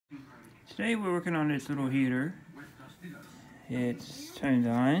Today we're working on this little heater. It's turned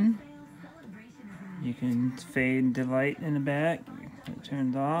on. You can fade the light in the back. It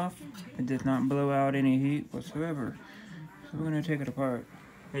turns off. It does not blow out any heat whatsoever. So we're going to take it apart.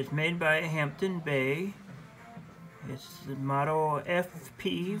 It's made by Hampton Bay. It's the model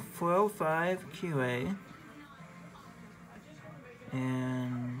fp405-qa.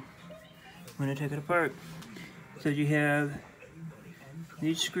 And I'm going to take it apart. So you have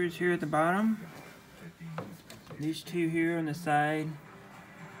these screws here at the bottom, these two here on the side,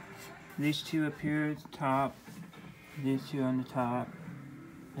 these two up here at the top, these two on the top,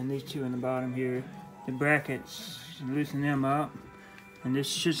 and these two on the bottom here. The brackets, you loosen them up, and this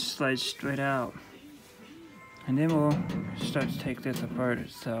should slide straight out. And then we'll start to take this apart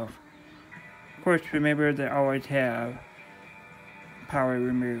itself. Of course, remember they always have power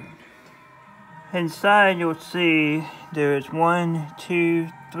removed. Inside you'll see there's 1, 2,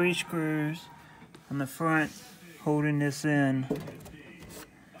 3 screws on the front holding this in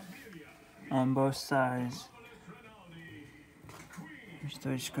on both sides. There's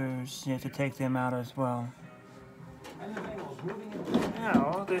 3 screws. You have to take them out as well.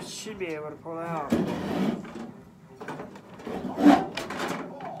 Now this should be able to pull out.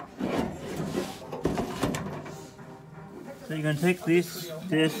 So you're going to take this,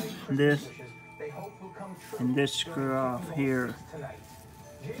 and this screw off here,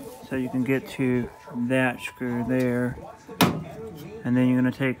 so you can get to that screw there, and then you're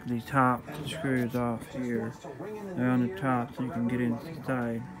going to take the top screws off here. They're on the top so you can get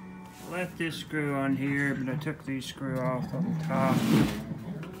inside. I left this screw on here, but I took these screws off on the top.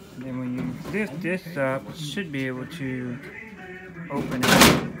 And then when you lift this up, it should be able to open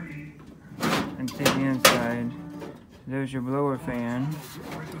it and see the inside. There's your blower fan.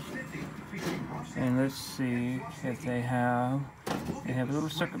 And let's see if they have a little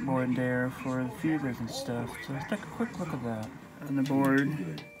circuit board there for the fuses and stuff. So let's take a quick look at that. On the board,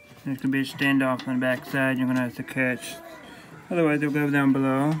 there's going to be a standoff on the back side you're going to have to catch. Otherwise they'll go down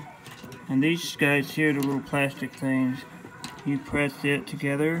below. And these guys here, the little plastic things, you press it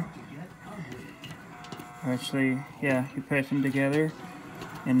together. Actually, yeah, you press them together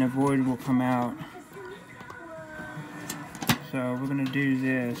and the void will come out. So we're going to do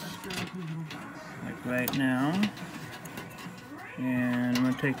this like right now, and I'm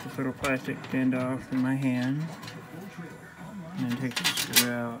going to take this little plastic end off in my hand and then take the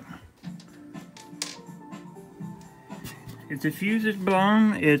screw out. If the fuse is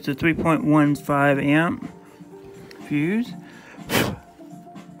blown, it's a 3.15 amp fuse.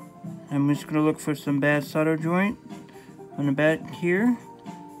 I'm just going to look for some bad solder joint on the back here,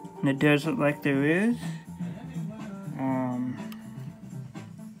 and it does look like there is.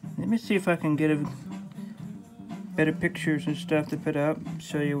 Let me see if I can get better pictures and stuff to put up,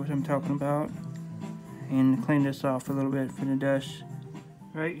 show you what I'm talking about, and clean this off a little bit for the dust.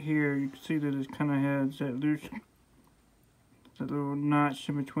 Right here, you can see that it kind of has that little notch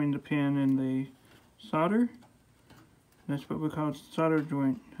in between the pin and the solder. That's what we call solder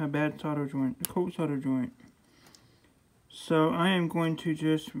joint, a bad solder joint, a cold solder joint. So I am going to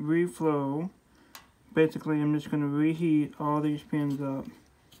just reflow. Basically, I'm just going to reheat all these pins up.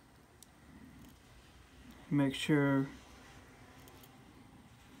 Make sure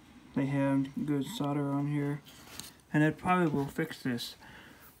they have good solder on here, and it probably will fix this.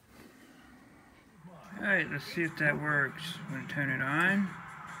 Alright, let's see if that works. I'm going to turn it on.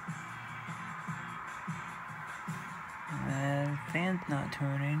 The fan's not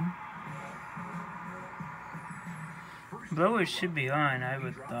turning. Blower should be on, I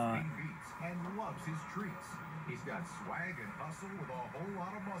would thought. And loves his treats. He's got swag and hustle with a whole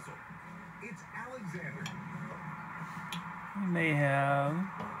lot of muscle. It's Alexander. We may have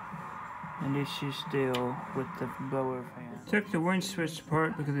an issue still with the blower fan. Took the winch switch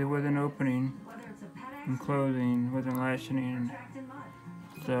apart because it wasn't opening and closing, wasn't latching.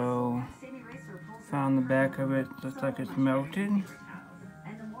 So found the back of it, looks like it's melted.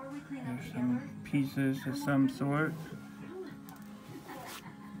 There's some pieces of some sort.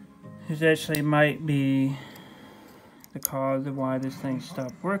 This actually might be the cause of why this thing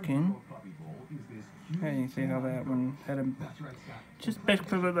stopped working. Hey, you see how that one had just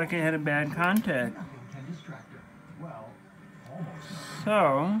basically looked like it had a bad contact.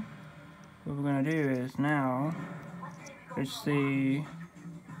 So, what we're going to do is now, let's see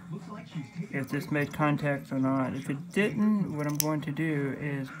if this made contact or not. If it didn't, what I'm going to do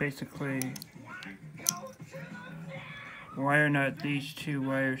is basically wire nut these two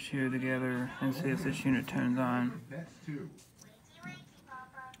wires here together and see if this unit turns on.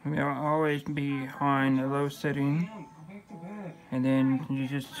 We'll always be on a low setting And then you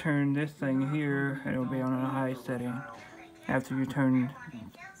just turn this thing here, and it'll be on a high setting after you turn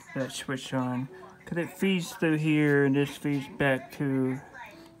that switch on. Because it feeds through here, and this feeds back to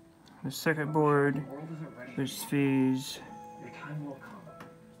the circuit board, which feeds,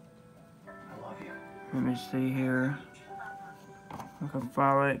 let me see here, I can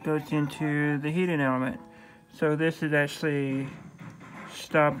follow it, goes into the heating element. So this is actually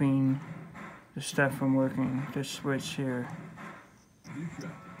stopping the stuff from working, this switch here.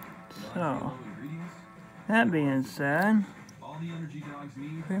 So, that being said,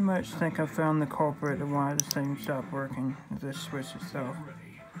 pretty much think I found the culprit of why this thing stopped working, is this switch itself.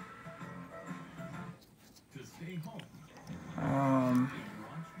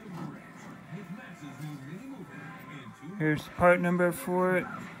 Here's the part number for it.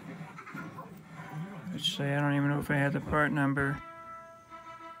 Actually, I don't even know if I had the part number.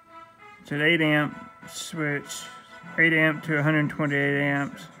 It's an 8 amp switch, 8 amp to 128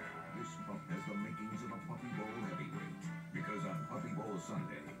 amps.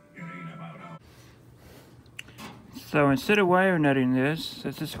 So instead of wire nutting this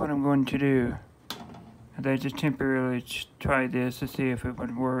is what I'm going to do. I just temporarily tried this to see if it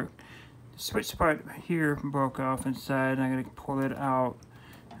would work. The switch part here broke off inside, and I'm going to pull it out.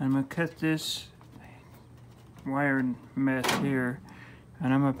 And I'm going to cut this wire mess here,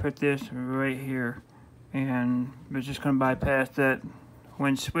 and I'm going to put this right here. And we're just going to bypass that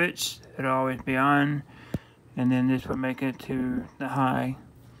one switch. It'll always be on, and then this will make it to the high.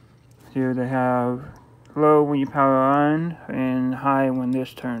 Here they have low when you power on, and high when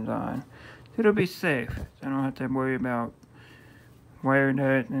this turns on. It'll be safe. I don't have to worry about wire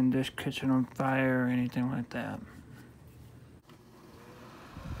nut and this kitchen on fire or anything like that.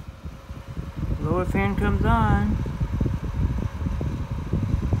 Lower fan comes on.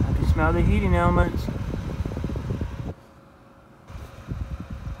 I can smell the heating elements.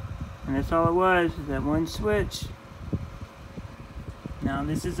 And that's all it was, is that one switch. Now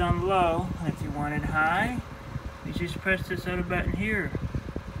this is on low. If you want it high, you just press this other button here.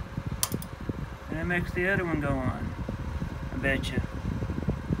 And it makes the other one go on. I bet you.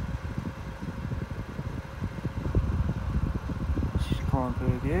 She's going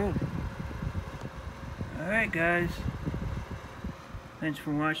pretty good. Alright guys. Thanks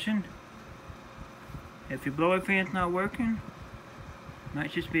for watching. If your blower fan's not working, it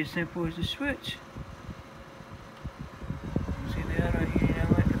might just be as simple as a switch. See the other heating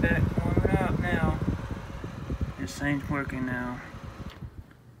element in the back warming up now. This thing's working now.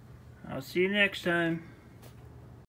 I'll see you next time.